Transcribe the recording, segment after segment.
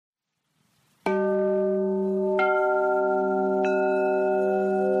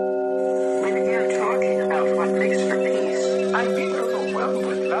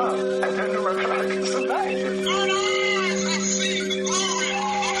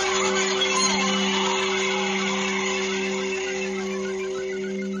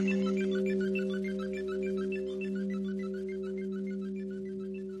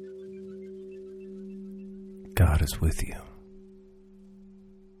God is with you.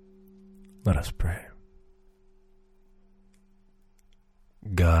 Let us pray.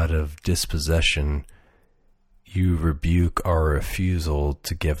 God of dispossession, you rebuke our refusal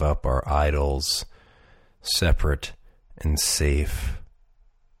to give up our idols, separate and safe.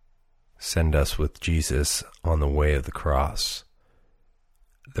 Send us with Jesus on the way of the cross,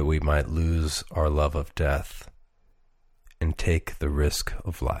 that we might lose our love of death and take the risk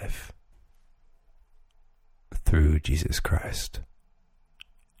of life. Through Jesus Christ.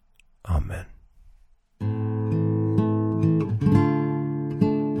 Amen.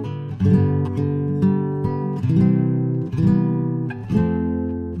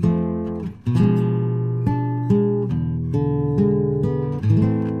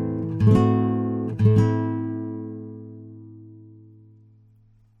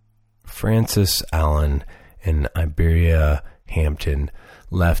 Francis Allen and Iberia Hampton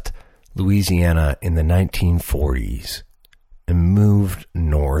left Louisiana in the 1940s and moved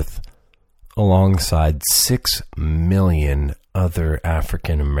north alongside 6 million other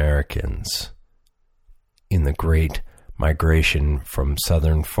African Americans in the Great Migration from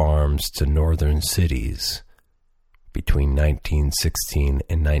southern farms to northern cities between 1916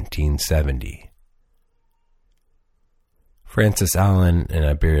 and 1970. Francis Allen and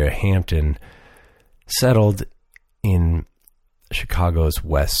Iberia Hampton settled in Chicago's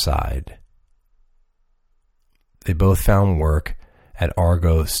West Side. They both found work at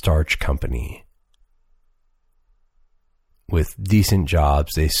Argo Starch Company. With decent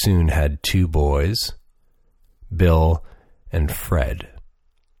jobs, they soon had 2 boys, Bill and Fred.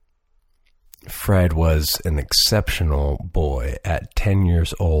 Fred was an exceptional boy. At 10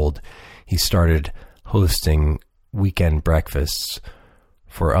 years old, he started hosting weekend breakfasts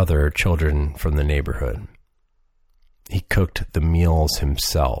for other children from the neighborhood. He cooked the meals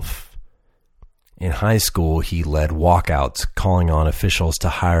himself. In high school, he led walkouts calling on officials to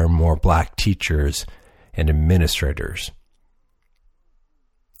hire more black teachers and administrators.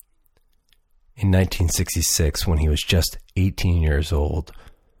 In 1966, when he was just 18 years old,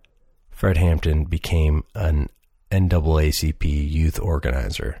 Fred Hampton became an NAACP youth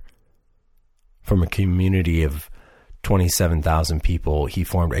organizer. From a community of 27,000 people, he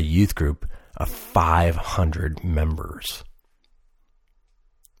formed a youth group of 500 members.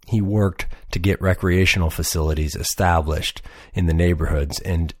 He worked to get recreational facilities established in the neighborhoods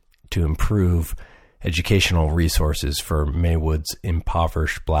and to improve educational resources for Maywood's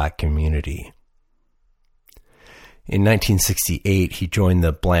impoverished black community. In 1968, he joined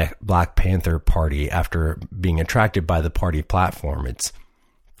the Black Panther Party after being attracted by the party platform, its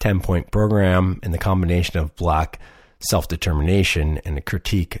 10-point program, and the combination of black self-determination and a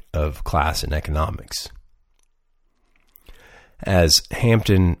critique of class and economics. As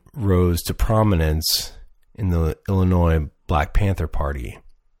Hampton rose to prominence in the Illinois Black Panther Party,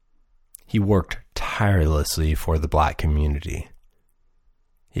 he worked tirelessly for the black community.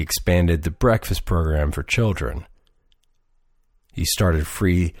 He expanded the breakfast program for children. He started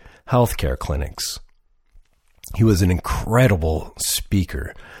free healthcare clinics. He was an incredible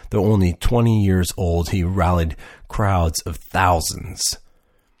speaker. Though only 20 years old, he rallied crowds of thousands.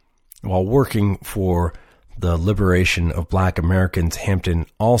 While working for the liberation of black Americans, Hampton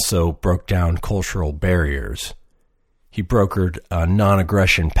also broke down cultural barriers. He brokered a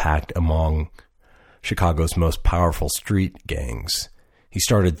non-aggression pact among Chicago's most powerful street gangs. He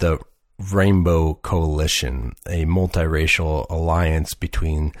started the Rainbow Coalition, a multiracial alliance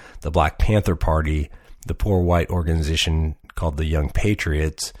between the Black Panther Party, the poor white organization called the Young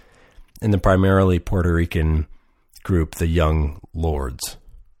Patriots, and the primarily Puerto Rican group, the Young Lords.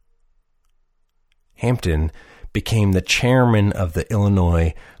 Hampton became the chairman of the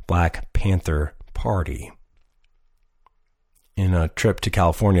Illinois Black Panther Party. In a trip to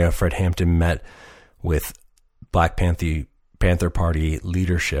California, Fred Hampton met with Black Panther Party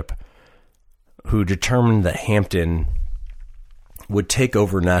leadership, who determined that Hampton would take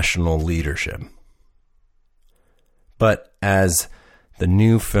over national leadership. But as the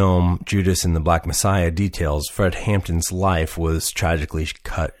new film Judas and the Black Messiah details, Fred Hampton's life was tragically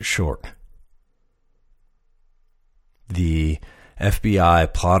cut short. The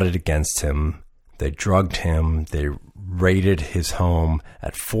FBI plotted against him. They drugged him. They raided his home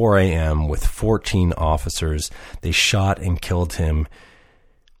at 4 a.m. with 14 officers. They shot and killed him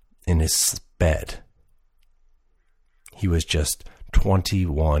in his bed. He was just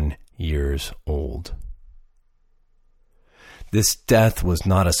 21 years old. This death was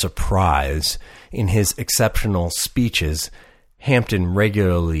not a surprise. In his exceptional speeches, Hampton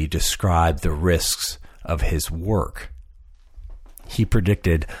regularly described the risks of his work. He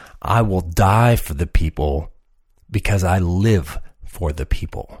predicted, "I will die for the people because I live for the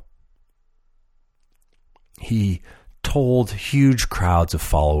people. He told huge crowds of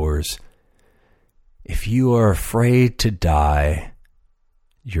followers, if you are afraid to die,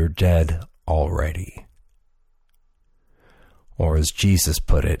 you're dead already. Or as Jesus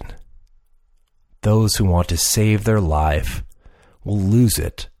put it, those who want to save their life will lose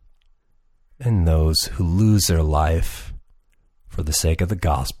it, and those who lose their life for the sake of the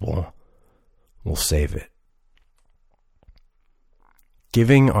gospel will save it.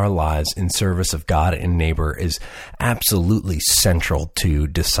 Giving our lives in service of God and neighbor is absolutely central to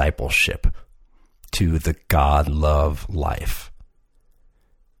discipleship, to the God-love life.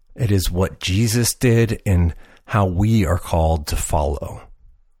 It is what Jesus did and how we are called to follow.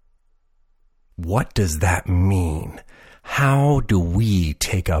 What does that mean? How do we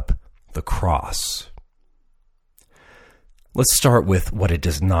take up the cross? Let's start with what it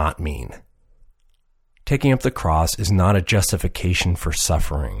does not mean. Taking up the cross is not a justification for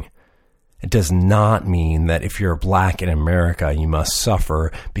suffering. It does not mean that if you're black in America, you must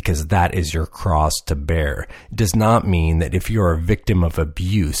suffer because that is your cross to bear. It does not mean that if you're a victim of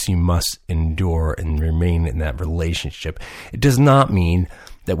abuse, you must endure and remain in that relationship. It does not mean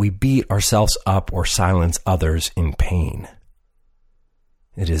that we beat ourselves up or silence others in pain.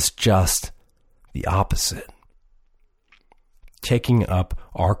 It is just the opposite. Taking up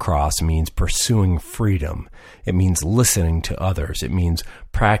our cross means pursuing freedom. It means listening to others. It means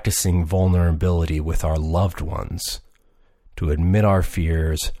practicing vulnerability with our loved ones, to admit our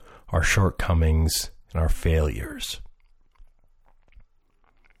fears, our shortcomings, and our failures.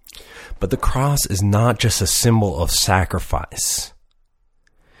 But the cross is not just a symbol of sacrifice.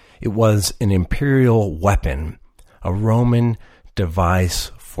 It was an imperial weapon, a Roman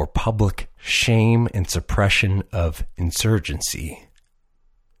device for public shame and suppression of insurgency.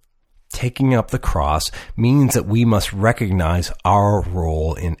 Taking up the cross means that we must recognize our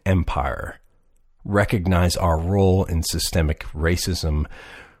role in empire, recognize our role in systemic racism,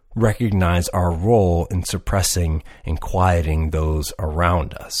 recognize our role in suppressing and quieting those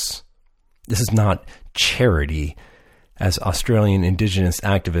around us. This is not charity, as Australian Indigenous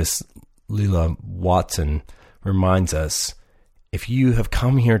activist Leela Watson reminds us. If you have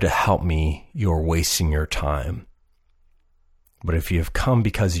come here to help me, you're wasting your time. But if you have come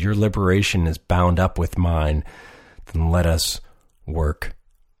because your liberation is bound up with mine, then let us work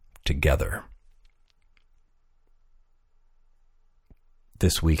together.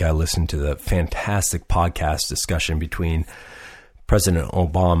 This week I listened to the fantastic podcast discussion between President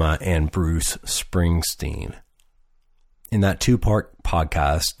Obama and Bruce Springsteen. In that two-part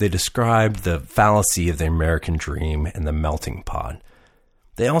podcast, they described the fallacy of the American dream and the melting pot.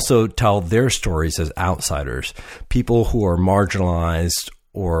 They also tell their stories as outsiders, people who are marginalized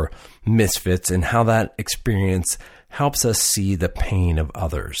or misfits, and how that experience helps us see the pain of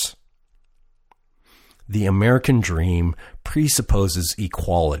others. The American dream presupposes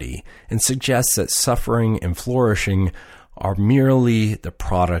equality and suggests that suffering and flourishing are merely the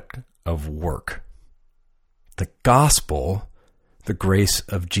product of work. The gospel, the grace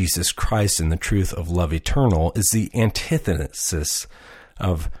of Jesus Christ and the truth of love eternal, is the antithesis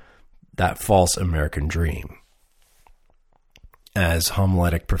of that false American dream. As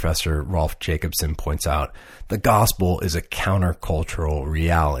homiletic professor Rolf Jacobson points out, the gospel is a countercultural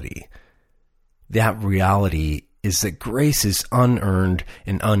reality. That reality is that grace is unearned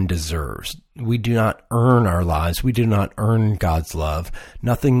and undeserved. We do not earn our lives. We do not earn God's love.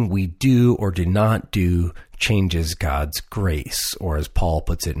 Nothing we do or do not do changes God's grace. Or as Paul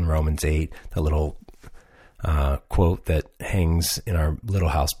puts it in Romans 8, the little quote that hangs in our little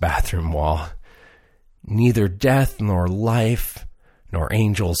house bathroom wall, neither death nor life, nor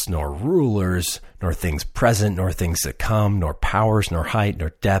angels, nor rulers, nor things present, nor things to come, nor powers, nor height,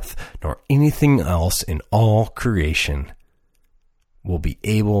 nor depth, nor anything else in all creation will be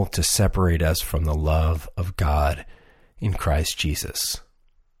able to separate us from the love of God in Christ Jesus.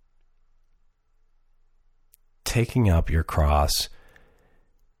 Taking up your cross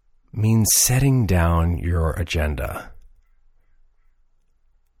means setting down your agenda.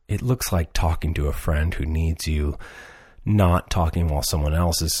 It looks like talking to a friend who needs you, not talking while someone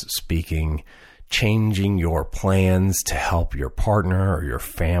else is speaking, changing your plans to help your partner or your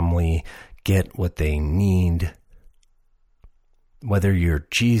family get what they need. Whether you're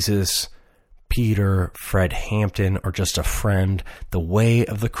Jesus, Peter, Fred Hampton, or just a friend, the way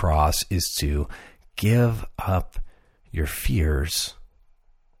of the cross is to give up your fears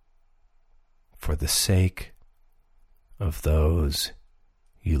for the sake of those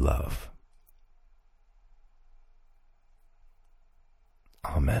you love.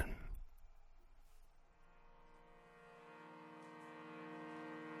 Amen.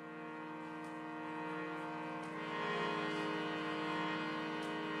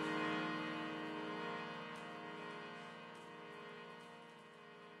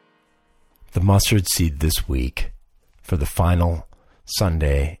 The mustard seed this week for the final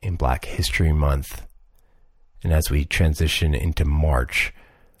Sunday in Black History Month, and as we transition into March,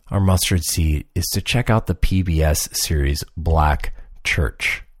 our mustard seed is to check out the PBS series Black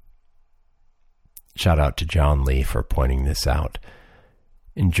Church. Shout out to John Lee for pointing this out.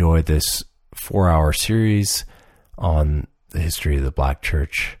 Enjoy this 4-hour series on the history of the Black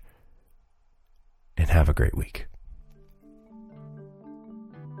Church, and have a great week.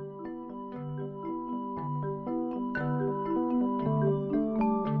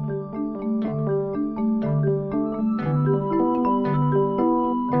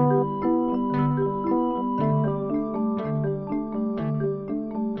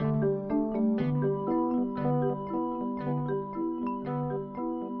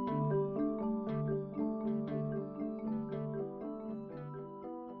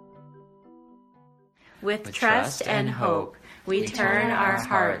 With trust and hope, we turn our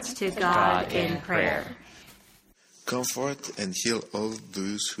hearts to God in prayer. Comfort and heal all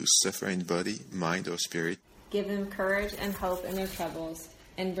those who suffer in body, mind, or spirit. Give them courage and hope in their troubles,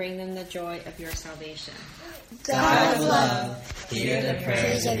 and bring them the joy of your salvation. God of love, hear the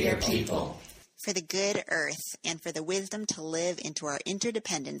prayers of your people. For the good earth, and for the wisdom to live into our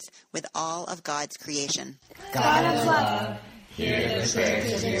interdependence with all of God's creation. God of love, hear the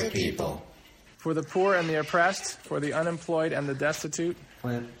prayers of your people. For the poor and the oppressed, for the unemployed and the destitute,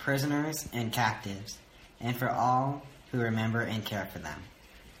 for prisoners and captives, and for all who remember and care for them.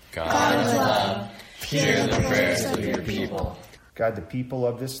 God of love, hear the prayers of your people. Guide the people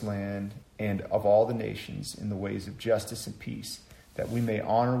of this land and of all the nations in the ways of justice and peace, that we may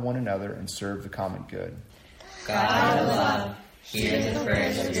honor one another and serve the common good. God of love, hear the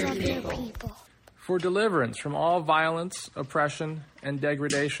prayers of your people. For deliverance from all violence, oppression, and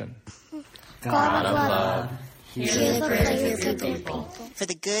degradation. God of love, hear the prayers of your people. For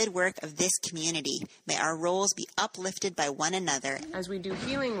the good work of this community, may our roles be uplifted by one another as we do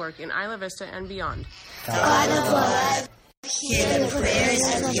healing work in Isla Vista and beyond. God of love, hear the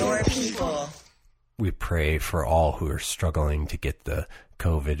prayers of your people. We pray for all who are struggling to get the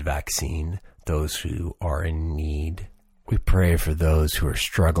COVID vaccine, those who are in need. We pray for those who are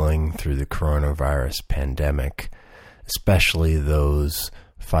struggling through the coronavirus pandemic, especially those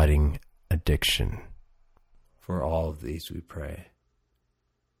fighting addiction. For all of these we pray.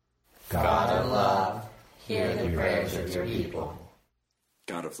 God of love, hear the prayers of your people.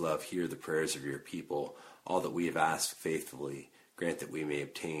 God of love, hear the prayers of your people. All that we have asked faithfully, grant that we may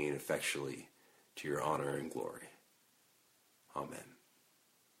obtain effectually to your honor and glory. Amen.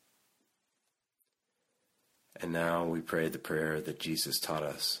 And now we pray the prayer that Jesus taught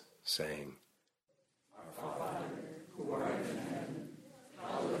us, saying, Our Father, who art in heaven,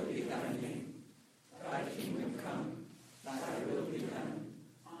 hallowed be thy name. Thy kingdom come, thy will be done,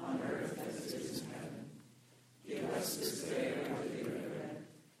 on earth as it is in heaven. Give us this day our daily bread,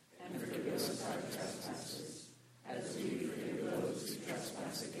 and forgive us our trespasses, as we forgive those who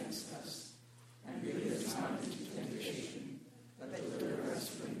trespass against us. And lead us not into temptation, but deliver us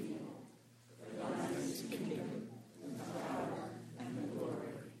from evil. For thine is the kingdom, and the power, and the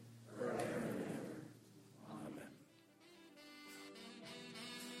glory, forever and ever. Amen.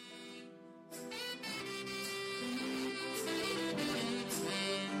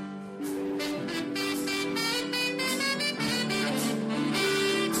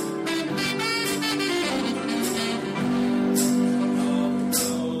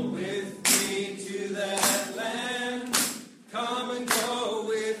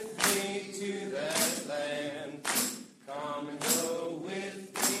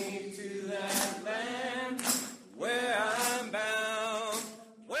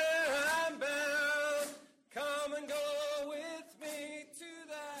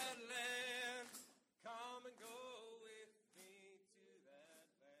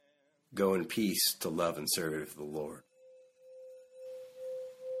 Go in peace to love and serve the Lord.